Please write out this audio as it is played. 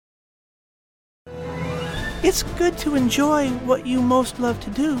It's good to enjoy what you most love to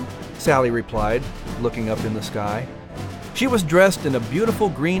do, Sally replied, looking up in the sky. She was dressed in a beautiful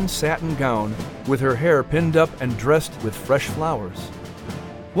green satin gown, with her hair pinned up and dressed with fresh flowers.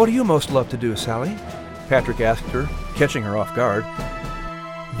 What do you most love to do, Sally? Patrick asked her, catching her off guard.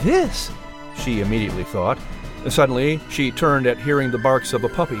 This, she immediately thought. Suddenly, she turned at hearing the barks of a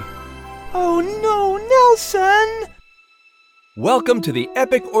puppy. Oh no, Nelson! Welcome to the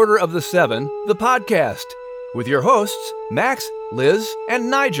Epic Order of the Seven, the podcast, with your hosts, Max, Liz,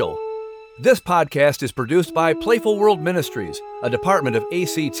 and Nigel. This podcast is produced by Playful World Ministries, a department of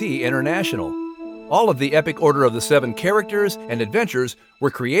ACT International. All of the Epic Order of the Seven characters and adventures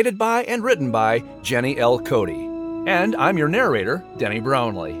were created by and written by Jenny L. Cody. And I'm your narrator, Denny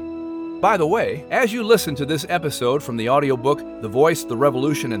Brownlee. By the way, as you listen to this episode from the audiobook The Voice, the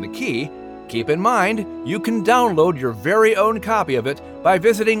Revolution, and the Key, keep in mind you can download your very own copy of it by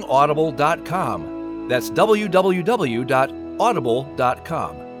visiting audible.com. That's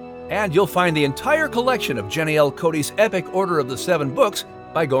www.audible.com. And you'll find the entire collection of Jenny L. Cody's Epic Order of the Seven books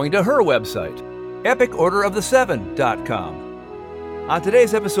by going to her website, epicorderafthe7.com. On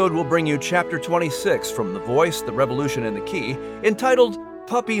today's episode, we'll bring you Chapter 26 from The Voice, the Revolution, and the Key, entitled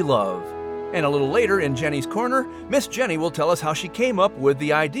Puppy Love. And a little later in Jenny's Corner, Miss Jenny will tell us how she came up with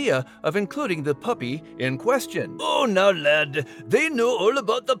the idea of including the puppy in question. Oh, now, lad, they know all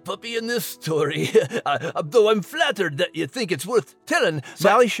about the puppy in this story, though I'm flattered that you think it's worth telling.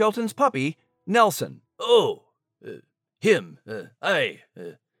 Sally Shelton's puppy, Nelson. Oh, him,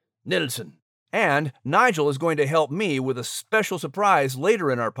 Nelson. And Nigel is going to help me with a special surprise later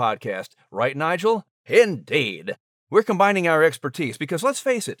in our podcast. Right, Nigel? Indeed. We're combining our expertise because, let's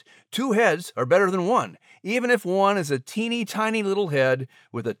face it, two heads are better than one, even if one is a teeny tiny little head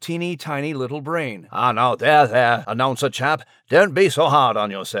with a teeny tiny little brain. Now, there, announcer chap. Don't be so hard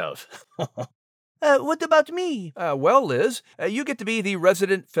on yourself. What about me? Well, Liz, you get to be the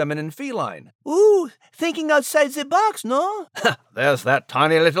resident feminine feline. Ooh, thinking outside the box, no? There's that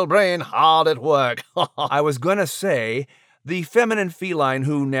tiny little brain hard at work. I was gonna say, the feminine feline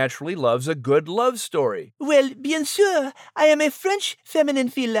who naturally loves a good love story. Well, bien sûr, I am a French feminine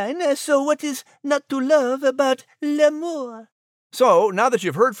feline, so what is not to love about l'amour? So, now that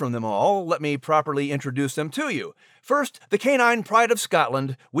you've heard from them all, let me properly introduce them to you. First, the canine pride of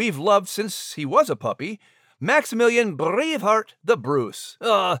Scotland, we've loved since he was a puppy, Maximilian Braveheart the Bruce.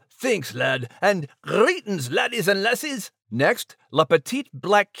 Thanks, lad, and greetings, laddies and lassies. Next, La Petite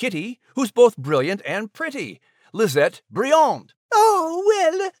Black Kitty, who's both brilliant and pretty, Lisette Briand. Oh,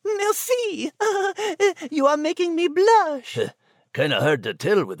 well, merci. You are making me blush. Kinda hard to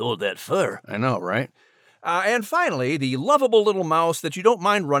tell with all that fur. I know, right? And finally, the lovable little mouse that you don't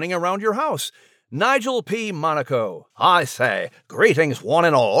mind running around your house, Nigel P. Monaco. I say, greetings one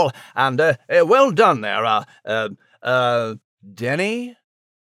and all, and well done there, Denny?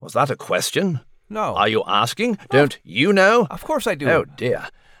 Was that a question? No. Are you asking? Don't you know? Of course I do. Oh, dear.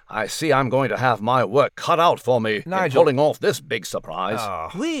 I see I'm going to have my work cut out for me in pulling off this big surprise.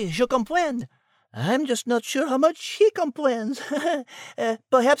 Oui, je comprends. I'm just not sure how much he comprehends.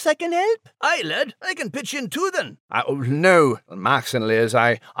 Perhaps I can help? Aye, lad, I can pitch in too then. No, Max and Liz,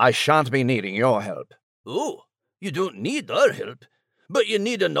 I shan't be needing your help. Oh, you don't need our help. But you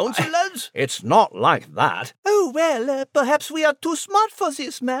need announcer, lads? It's not like that. Oh, well, perhaps we are too smart for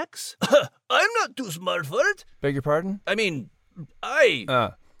this, Max. I'm not too smart for it. Beg your pardon? I mean,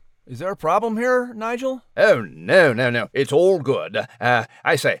 Is there a problem here, Nigel? Oh, no. It's all good.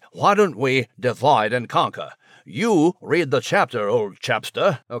 I say, why don't we divide and conquer? You read the chapter, old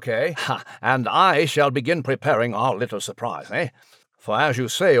chapster. Okay. And I shall begin preparing our little surprise, eh? For as you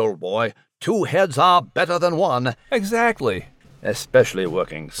say, old boy, two heads are better than one. Exactly. Especially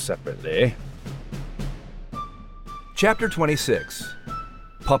working separately. Chapter 26.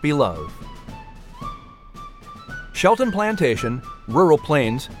 Puppy Love. Shelton Plantation, Rural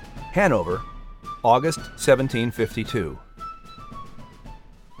Plains, Hanover, August 1752.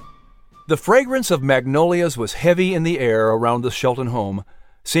 The fragrance of magnolias was heavy in the air around the Shelton home,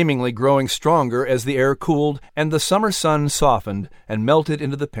 seemingly growing stronger as the air cooled and the summer sun softened and melted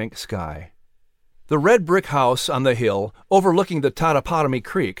into the pink sky. The red brick house on the hill, overlooking the Totopotomoy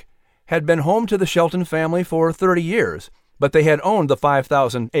Creek, had been home to the Shelton family for 30 years, but they had owned the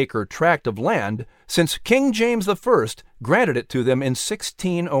 5,000-acre tract of land since King James I granted it to them in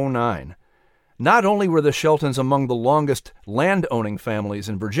 1609. Not only were the Sheltons among the longest land-owning families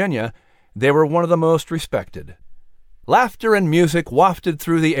in Virginia, they were one of the most respected. Laughter and music wafted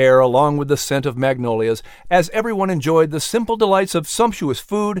through the air along with the scent of magnolias as everyone enjoyed the simple delights of sumptuous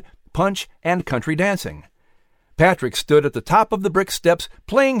food, punch, and country dancing. Patrick stood at the top of the brick steps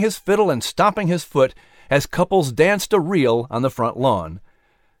playing his fiddle and stomping his foot as couples danced a reel on the front lawn.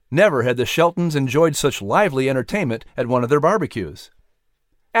 Never had the Sheltons enjoyed such lively entertainment at one of their barbecues.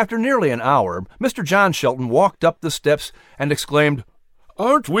 After nearly an hour, Mr. John Shelton walked up the steps and exclaimed,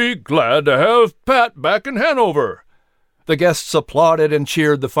 "Aren't we glad to have Pat back in Hanover?" The guests applauded and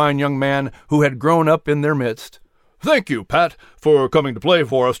cheered the fine young man who had grown up in their midst. "Thank you, Pat, for coming to play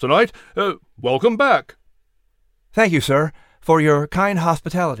for us tonight. Welcome back." "Thank you, sir, for your kind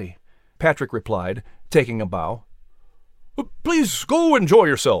hospitality," Patrick replied, taking a bow. "Please go enjoy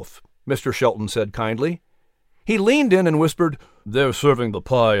yourself," Mr. Shelton said kindly. He leaned in and whispered, "They're serving the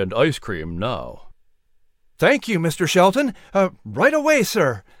pie and ice cream now." "Thank you, Mr. Shelton. Right away,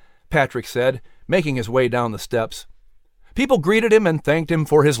 sir," Patrick said, making his way down the steps. People greeted him and thanked him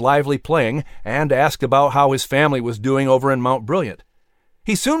for his lively playing and asked about how his family was doing over in Mount Brilliant.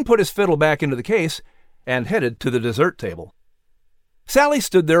 He soon put his fiddle back into the case and headed to the dessert table. Sally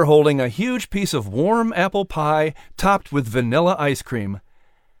stood there holding a huge piece of warm apple pie topped with vanilla ice cream.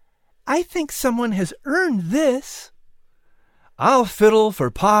 "I think someone has earned this." "I'll fiddle for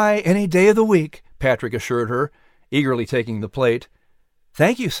pie any day of the week," Patrick assured her, eagerly taking the plate.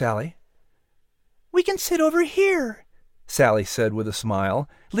 "Thank you, Sally." "We can sit over here," Sally said with a smile,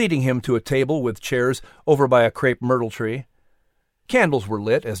 leading him to a table with chairs over by a crepe myrtle tree. Candles were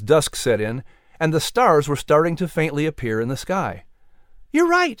lit as dusk set in, and the stars were starting to faintly appear in the sky. "You're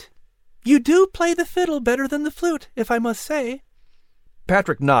right. You do play the fiddle better than the flute, if I must say."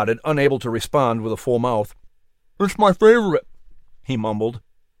 Patrick nodded, unable to respond with a full mouth. "It's my favorite," he mumbled.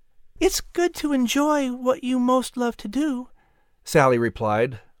 "It's good to enjoy what you most love to do," Sally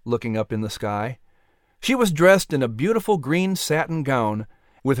replied, looking up in the sky. She was dressed in a beautiful green satin gown,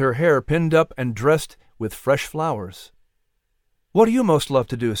 with her hair pinned up and dressed with fresh flowers. "What do you most love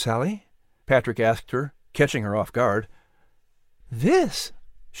to do, Sally?" Patrick asked her, catching her off guard. "This,"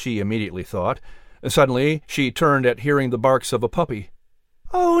 she immediately thought. Suddenly she turned at hearing the barks of a puppy.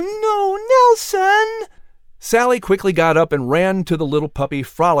 "Oh, no, Nelson!" Sally quickly got up and ran to the little puppy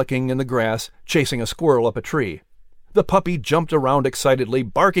frolicking in the grass, chasing a squirrel up a tree. The puppy jumped around excitedly,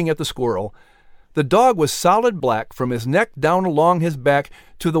 barking at the squirrel. The dog was solid black from his neck down along his back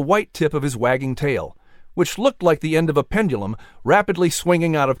to the white tip of his wagging tail, which looked like the end of a pendulum rapidly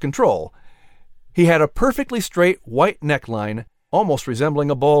swinging out of control. He had a perfectly straight white neckline, almost resembling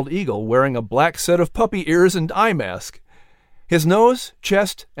a bald eagle wearing a black set of puppy ears and eye mask. His nose,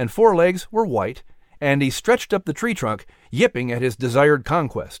 chest, and forelegs were white, and he stretched up the tree trunk, yipping at his desired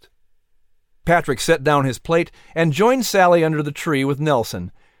conquest. Patrick set down his plate and joined Sally under the tree with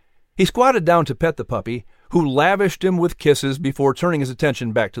Nelson. He squatted down to pet the puppy, who lavished him with kisses before turning his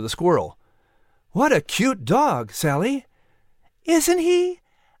attention back to the squirrel. "What a cute dog, Sally." "Isn't he?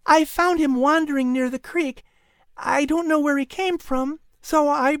 I found him wandering near the creek. I don't know where he came from, so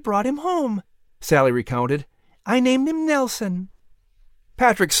I brought him home," Sally recounted. "I named him Nelson."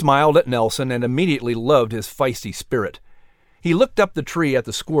 Patrick smiled at Nelson and immediately loved his feisty spirit. He looked up the tree at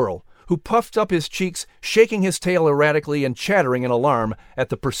the squirrel, who puffed up his cheeks, shaking his tail erratically and chattering in alarm at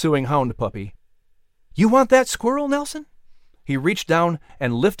the pursuing hound puppy. "You want that squirrel, Nelson?" He reached down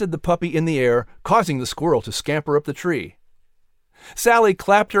and lifted the puppy in the air, causing the squirrel to scamper up the tree. Sally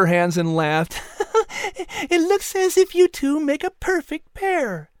clapped her hands and laughed. "It looks as if you two make a perfect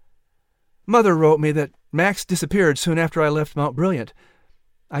pair." "Mother wrote me that Max disappeared soon after I left Mount Brilliant.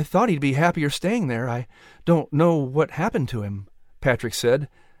 I thought he'd be happier staying there. I don't know what happened to him," Patrick said,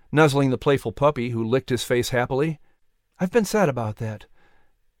 nuzzling the playful puppy who licked his face happily. "I've been sad about that.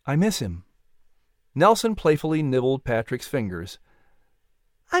 I miss him." Nelson playfully nibbled Patrick's fingers.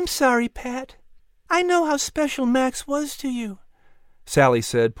 "I'm sorry, Pat. I know how special Max was to you," Sally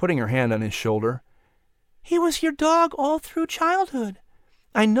said, putting her hand on his shoulder. "He was your dog all through childhood.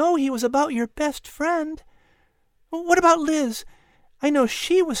 I know he was about your best friend. What about Liz? I know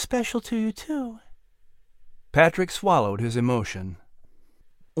she was special to you, too." Patrick swallowed his emotion.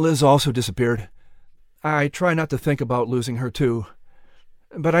 "Liz also disappeared. I try not to think about losing her, too.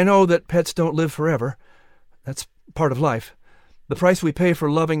 But I know that pets don't live forever. That's part of life. The price we pay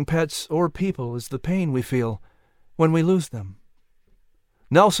for loving pets or people is the pain we feel when we lose them."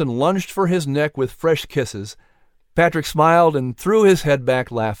 Nelson lunged for his neck with fresh kisses. Patrick smiled and threw his head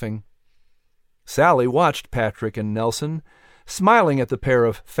back, laughing. Sally watched Patrick and Nelson, smiling at the pair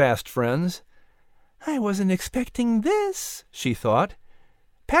of fast friends. "I wasn't expecting this," she thought.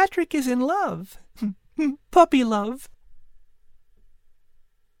 "Patrick is in love. Puppy love."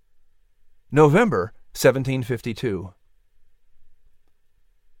 November 1752.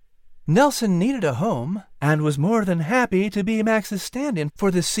 Nelson needed a home and was more than happy to be Max's stand-in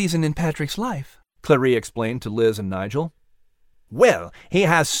for this season in Patrick's life, Clary explained to Liz and Nigel. Well, he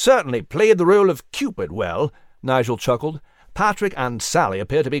has certainly played the role of Cupid well, Nigel chuckled. Patrick and Sally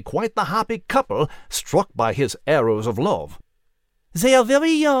appear to be quite the happy couple, struck by his arrows of love. They are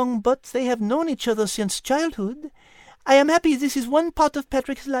very young, but they have known each other since childhood. I am happy this is one part of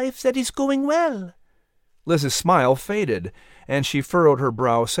Patrick's life that is going well. Liz's smile faded, and she furrowed her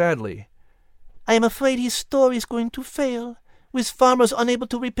brow sadly. I am afraid his store is going to fail, with farmers unable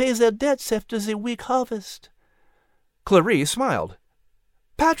to repay their debts after the weak harvest. Clarice smiled.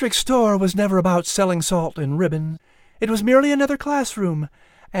 Patrick's store was never about selling salt and ribbon. It was merely another classroom,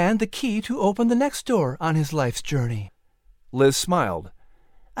 and the key to open the next door on his life's journey. Liz smiled.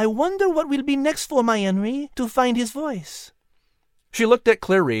 I wonder what will be next for my Henry to find his voice. She looked at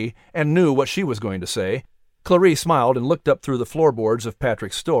Clarice and knew what she was going to say. Clarice smiled and looked up through the floorboards of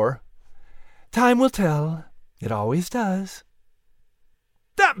Patrick's store. Time will tell. It always does.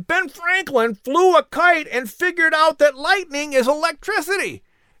 That Ben Franklin flew a kite and figured out that lightning is electricity.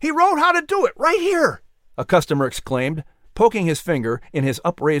 He wrote how to do it right here, a customer exclaimed, poking his finger in his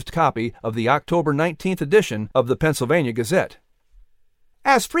upraised copy of the October 19th edition of the Pennsylvania Gazette.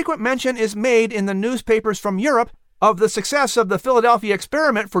 As frequent mention is made in the newspapers from Europe of the success of the Philadelphia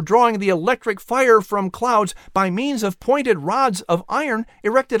experiment for drawing the electric fire from clouds by means of pointed rods of iron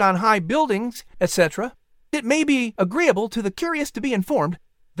erected on high buildings, etc., it may be agreeable to the curious to be informed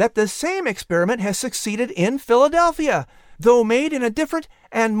that the same experiment has succeeded in Philadelphia, though made in a different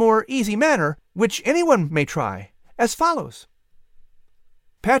and more easy manner, which anyone may try, as follows.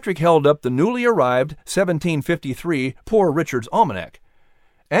 Patrick held up the newly arrived 1753 Poor Richard's Almanac,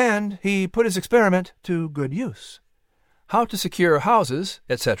 and he put his experiment to good use. How to secure houses,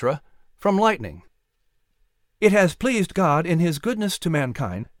 etc., from lightning. It has pleased God in his goodness to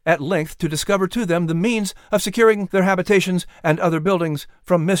mankind at length to discover to them the means of securing their habitations and other buildings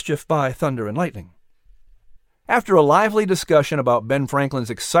from mischief by thunder and lightning. After a lively discussion about Ben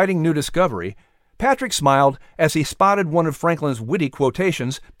Franklin's exciting new discovery, Patrick smiled as he spotted one of Franklin's witty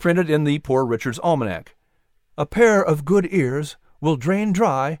quotations printed in the Poor Richard's Almanac. A pair of good ears will drain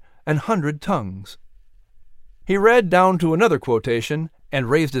dry an 100 tongues. He read down to another quotation and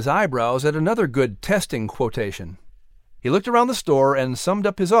raised his eyebrows at another good testing quotation. He looked around the store and summed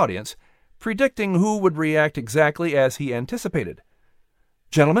up his audience, predicting who would react exactly as he anticipated.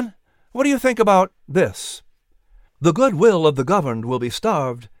 Gentlemen, what do you think about this? The good will of the governed will be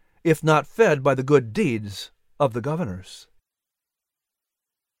starved, if not fed by the good deeds of the governors.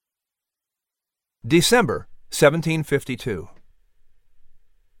 December 1752.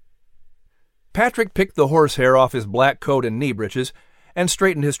 Patrick picked the horsehair off his black coat and knee breeches and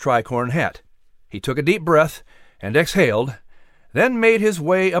straightened his tricorn hat. He took a deep breath and exhaled, then made his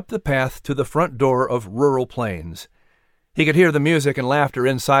way up the path to the front door of Rural Plains. He could hear the music and laughter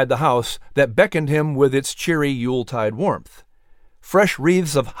inside the house that beckoned him with its cheery Yuletide warmth. Fresh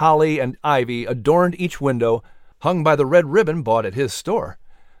wreaths of holly and ivy adorned each window, hung by the red ribbon bought at his store.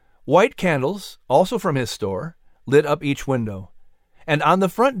 White candles, also from his store, lit up each window. And on the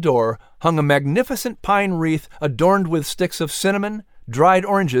front door hung a magnificent pine wreath adorned with sticks of cinnamon, dried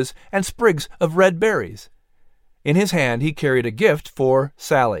oranges, and sprigs of red berries. In his hand he carried a gift for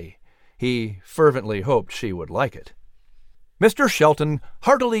Sally. He fervently hoped she would like it. Mr. Shelton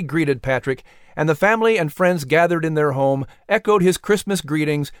heartily greeted Patrick, and the family and friends gathered in their home echoed his Christmas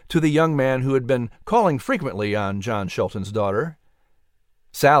greetings to the young man who had been calling frequently on John Shelton's daughter.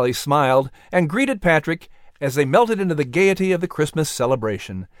 Sally smiled and greeted Patrick as they melted into the gaiety of the Christmas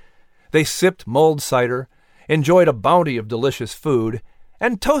celebration. They sipped mulled cider, enjoyed a bounty of delicious food,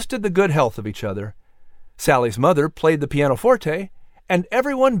 and toasted the good health of each other. Sally's mother played the pianoforte, and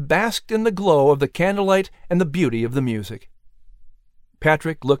everyone basked in the glow of the candlelight and the beauty of the music.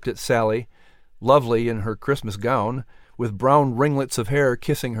 Patrick looked at Sally, lovely in her Christmas gown, with brown ringlets of hair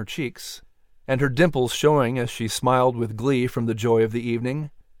kissing her cheeks, and her dimples showing as she smiled with glee from the joy of the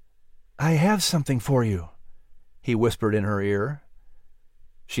evening. "I have something for you," he whispered in her ear.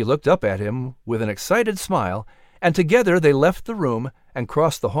 She looked up at him with an excited smile, and together they left the room and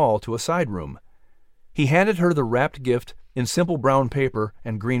crossed the hall to a side room. He handed her the wrapped gift in simple brown paper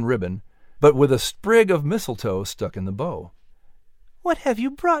and green ribbon, but with a sprig of mistletoe stuck in the bow. "What have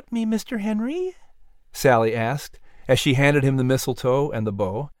you brought me, Mr. Henry?" Sally asked, as she handed him the mistletoe and the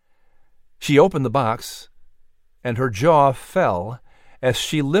bow. She opened the box, and her jaw fell as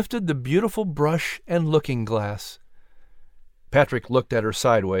she lifted the beautiful brush and looking-glass. Patrick looked at her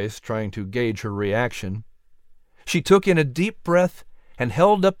sideways, trying to gauge her reaction. She took in a deep breath and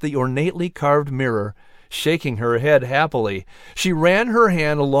held up the ornately carved mirror, shaking her head happily. She ran her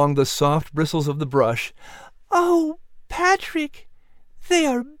hand along the soft bristles of the brush. "Oh, Patrick, they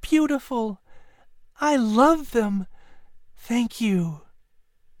are beautiful. I love them. Thank you.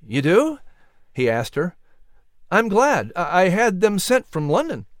 You do? He asked her. I'm glad. I had them sent from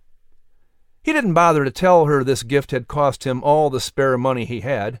London. He didn't bother to tell her this gift had cost him all the spare money he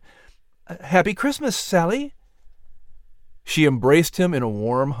had. Happy Christmas, Sally. She embraced him in a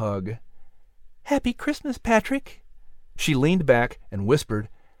warm hug. Happy Christmas, Patrick. She leaned back and whispered,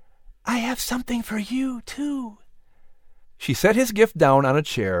 I have something for you, too. She set his gift down on a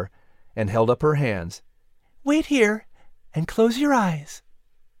chair and held up her hands. Wait here and close your eyes.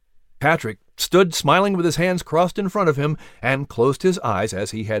 Patrick stood smiling with his hands crossed in front of him and closed his eyes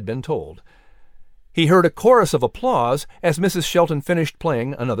as he had been told. He heard a chorus of applause as Mrs. Shelton finished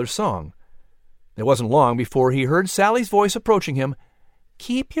playing another song. It wasn't long before he heard Sally's voice approaching him.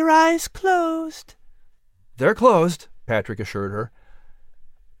 Keep your eyes closed. They're closed, Patrick assured her.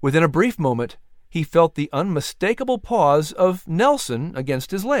 Within a brief moment, he felt the unmistakable paws of Nelson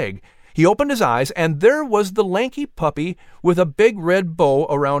against his leg. He opened his eyes, and there was the lanky puppy with a big red bow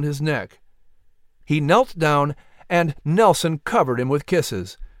around his neck. He knelt down, and Nelson covered him with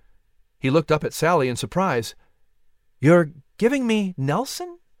kisses. He looked up at Sally in surprise. You're giving me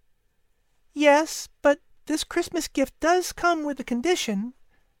Nelson? Yes, but this Christmas gift does come with a condition,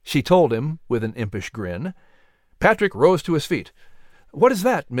 she told him with an impish grin. Patrick rose to his feet. What is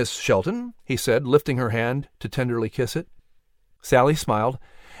that, Miss Shelton? He said, lifting her hand to tenderly kiss it. Sally smiled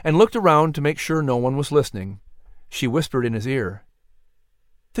and looked around to make sure no one was listening. She whispered in his ear,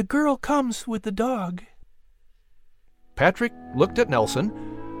 The girl comes with the dog. Patrick looked at Nelson,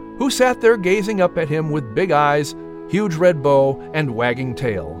 who sat there gazing up at him with big eyes, huge red bow, and wagging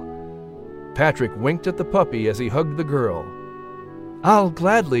tail. Patrick winked at the puppy as he hugged the girl. I'll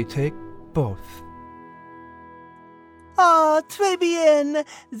gladly take both. Ah, très bien.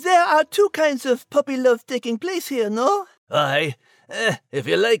 There are two kinds of puppy love taking place here, no? Aye. If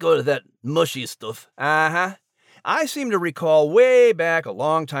you like all that mushy stuff. Uh-huh. I seem to recall way back a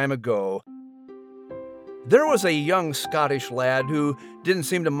long time ago, there was a young Scottish lad who didn't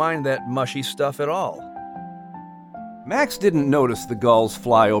seem to mind that mushy stuff at all. Max didn't notice the gulls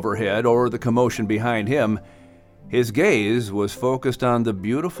fly overhead or the commotion behind him. His gaze was focused on the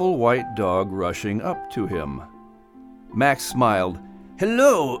beautiful white dog rushing up to him. Max smiled.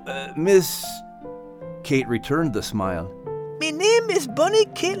 Hello, Miss... Kate returned the smile. My name is Bonnie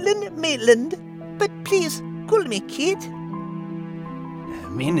Caitlin Maitland, but please call me Kate.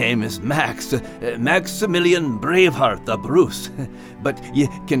 Me name is Max, Maximilian Braveheart the Bruce, but you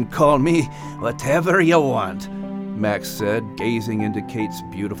can call me whatever you want, Max said, gazing into Kate's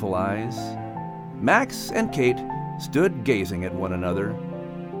beautiful eyes. Max and Kate stood gazing at one another.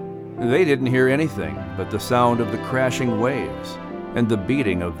 They didn't hear anything but the sound of the crashing waves and the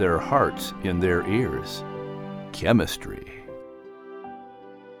beating of their hearts in their ears. Chemistry.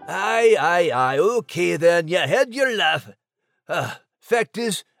 Aye, okay then, you had your laugh. Fact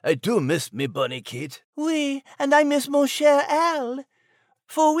is, I do miss me bunny, Kate. Oui, and I miss mon cher Al.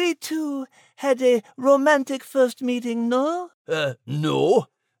 For we two had a romantic first meeting, no? No.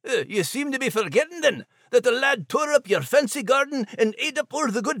 You seem to be forgetting then that the lad tore up your fancy garden and ate up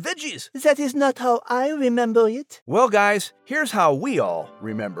all the good veggies. That is not how I remember it. Well, guys, here's how we all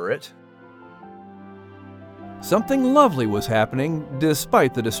remember it. Something lovely was happening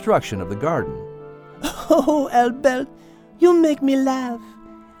despite the destruction of the garden. Oh, Albert, you make me laugh.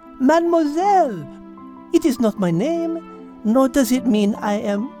 Mademoiselle, it is not my name, nor does it mean I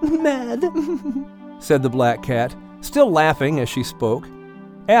am mad, said the black cat, still laughing as she spoke.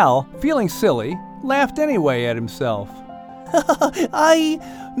 Al, feeling silly, laughed anyway at himself.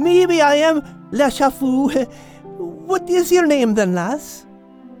 Maybe I am La Chafou. What is your name then, lass?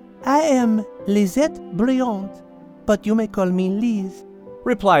 I am Lisette Briand, but you may call me Lise,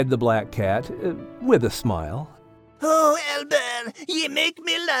 replied the black cat, with a smile. Oh, Albert, ye make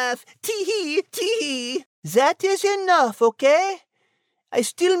me laugh. Tee-hee, tee-hee. That is enough, okay? I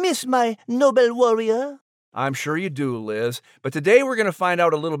still miss my noble warrior. I'm sure you do, Liz. But today we're going to find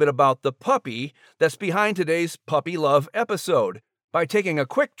out a little bit about the puppy that's behind today's Puppy Love episode by taking a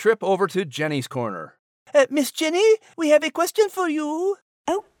quick trip over to Jenny's Corner. Miss Jenny, we have a question for you.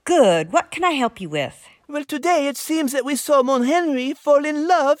 Oh, good. What can I help you with? Well, today it seems that we saw Mon Henry fall in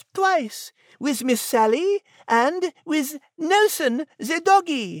love twice, with Miss Sally and with Nelson the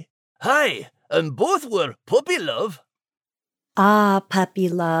doggy. Hi, and both were puppy love. Ah, puppy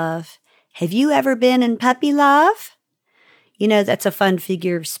love. Have you ever been in puppy love? You know, that's a fun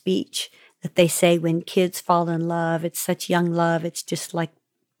figure of speech that they say when kids fall in love. It's such young love. It's just like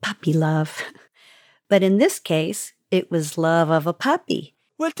puppy love. But in this case, it was love of a puppy.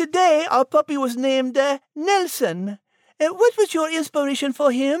 Well, today our puppy was named Nelson. What was your inspiration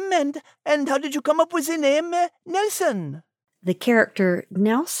for him, and how did you come up with the name Nelson? The character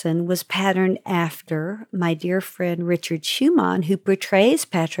Nelson was patterned after my dear friend Richard Schumann, who portrays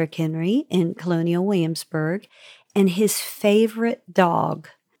Patrick Henry in Colonial Williamsburg, and his favorite dog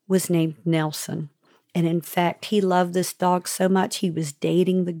was named Nelson. And in fact, he loved this dog so much he was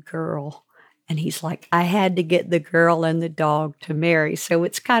dating the girl. And he's like, I had to get the girl and the dog to marry. So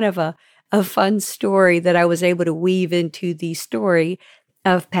it's kind of a fun story that I was able to weave into the story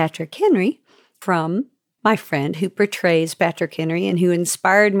of Patrick Henry from my friend who portrays Patrick Henry and who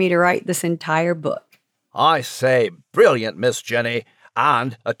inspired me to write this entire book. I say, brilliant, Miss Jenny.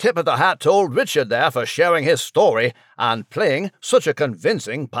 And a tip of the hat to old Richard there for sharing his story and playing such a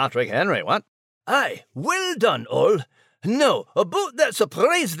convincing Patrick Henry, what? Aye, well done, all. Now, about that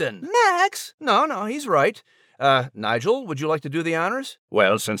surprise then. Max? No, he's right. Nigel, would you like to do the honors?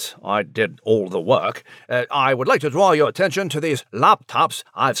 Well, since I did all the work, I would like to draw your attention to these laptops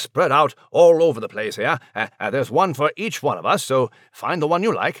I've spread out all over the place here. There's one for each one of us, so find the one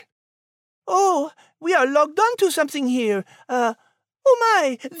you like. Oh, we are logged on to something here. Oh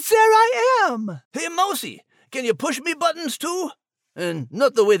my, there I am. Hey, Mousy, can you push me buttons too? And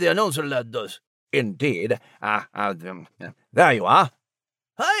not the way the announcer lad does. Indeed. There you are.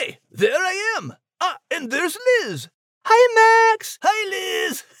 Hi, there I am. And there's Liz. Hi, Max. Hi,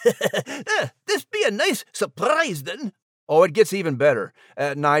 Liz. This be a nice surprise, then. Oh, it gets even better.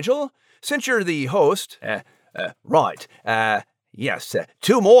 Nigel, since you're the host... Right. Yes,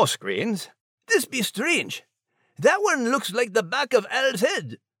 2 more screens. This be strange. That one looks like the back of Al's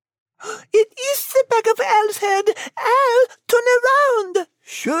head. It is the back of Al's head. Al, turn around.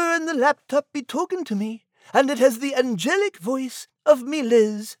 Sure, and the laptop be talking to me. And it has the angelic voice of me,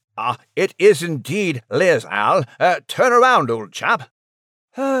 Liz. It is indeed Liz, Al. Turn around, old chap.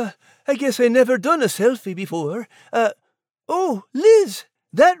 I guess I never done a selfie before. Oh, Liz,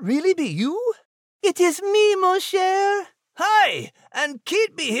 that really be you? It is me, mon cher. Hi, and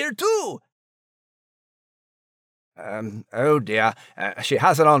Kate be here too. Oh dear, she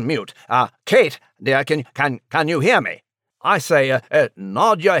has it on mute. Kate, dear, can you hear me? I say,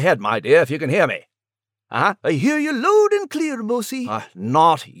 nod your head, my dear, if you can hear me. I hear you loud and clear, Mousy.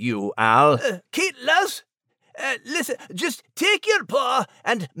 Not you, Al. Kate, lass, listen, just take your paw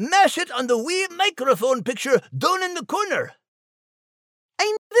and mash it on the wee microphone picture down in the corner.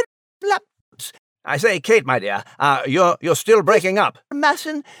 I'm the laps. I say, Kate, my dear, you're still breaking up.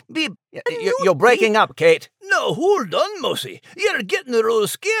 Mustn't be. You're breaking up, Kate. No, hold on, Mousy. You're getting a little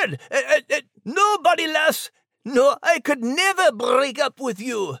scared. Nobody, lass. No, I could never break up with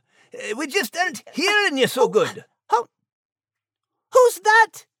you. We just aren't hearing you so good. Who's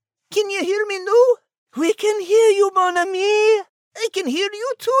that? Can you hear me now? We can hear you, mon ami. I can hear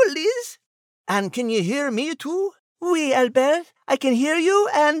you too, Liz. And can you hear me too? Oui, Albert. I can hear you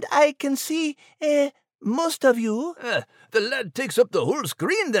and I can see most of you. The lad takes up the whole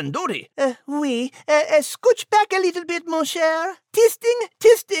screen then, don't he? Oui. Scooch back a little bit, mon cher.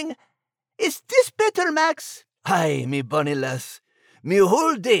 Testing. Is this better, Max? Aye, me bonny lass. Me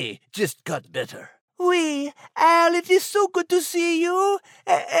whole day just got better. Oui, Al, it is so good to see you.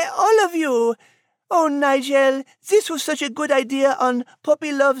 All of you. Oh, Nigel, this was such a good idea on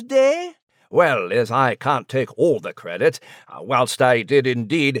Puppy Love Day. Well, Liz, I can't take all the credit. Whilst I did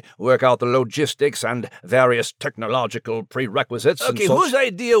indeed work out the logistics and various technological prerequisites. Okay, whose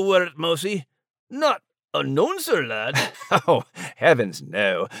idea were it, Mousy? Not announcer, lad. Oh, heavens,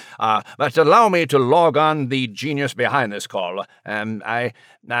 no. But allow me to log on the genius behind this call. I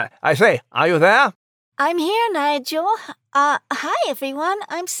say, are you there? I'm here, Nigel. Hi, everyone.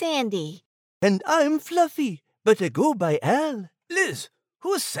 I'm Sandy. And I'm Fluffy, but I go by Al. Liz,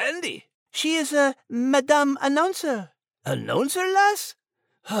 who's Sandy? She is a Madame Announcer. Announcer, lass?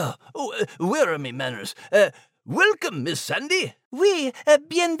 Where are me manners? Welcome, Miss Sandy. Oui,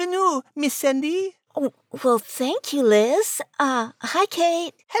 bienvenue, Miss Sandy. Oh, well, thank you, Liz. Hi,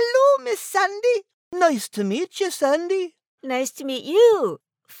 Kate. Hello, Miss Sandy. Nice to meet you, Sandy. Nice to meet you,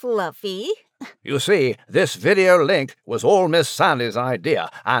 Fluffy. You see, this video link was all Miss Sandy's idea,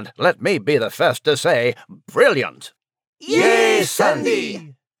 and let me be the first to say, brilliant. Yay,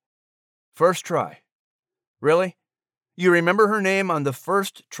 Sandy! First try. Really? You remember her name on the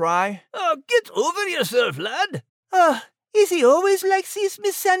first try? Oh, get over yourself, lad. Is he always like this,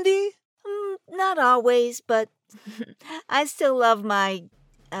 Miss Sandy? Not always, but I still love my,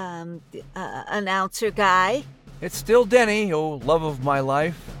 announcer guy. It's still Denny, oh love of my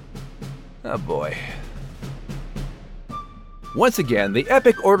life. Oh boy. Once again, the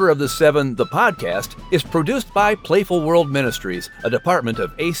Epic Order of the Seven, the podcast, is produced by Playful World Ministries, a department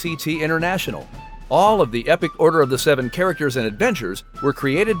of ACT International. All of the Epic Order of the Seven characters and adventures were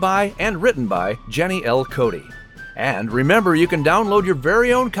created by and written by Jenny L. Cody. And remember, you can download your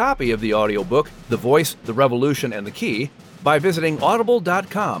very own copy of the audiobook, The Voice, the Revolution, and the Key, by visiting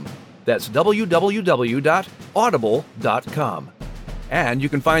audible.com. That's www.audible.com. And you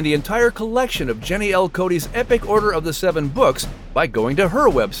can find the entire collection of Jenny L. Cody's Epic Order of the Seven books by going to her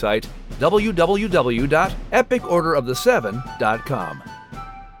website, www.epicorderoftheseven.com.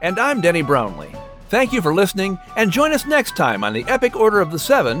 And I'm Denny Brownlee. Thank you for listening, and join us next time on the Epic Order of the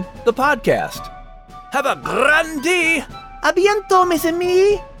Seven, the podcast. Have a grand day. A bientôt, mes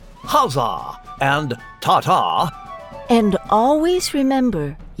amis. Huzzah and ta-ta. And always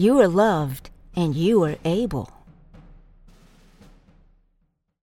remember, you are loved and you are able.